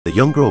The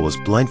young girl was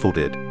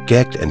blindfolded,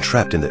 gagged and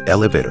trapped in the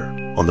elevator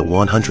on the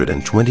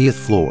 120th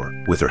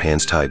floor with her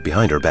hands tied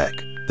behind her back.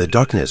 The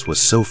darkness was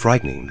so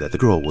frightening that the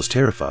girl was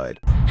terrified.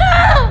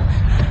 Help!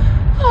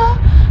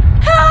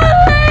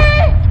 Help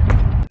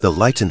me! The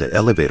lights in the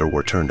elevator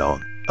were turned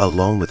on,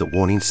 along with the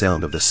warning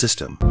sound of the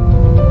system.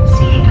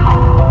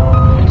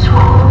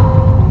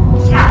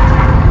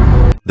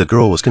 The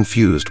girl was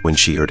confused when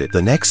she heard it.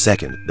 The next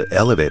second, the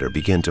elevator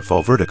began to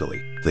fall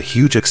vertically. The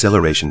huge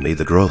acceleration made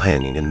the girl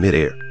hanging in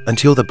midair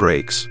until the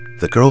brakes.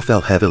 The girl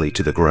fell heavily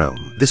to the ground.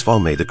 This fall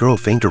made the girl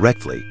faint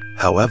directly.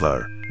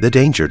 However, the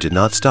danger did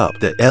not stop.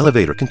 The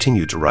elevator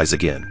continued to rise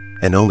again,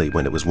 and only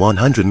when it was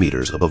 100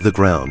 meters above the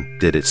ground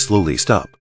did it slowly stop.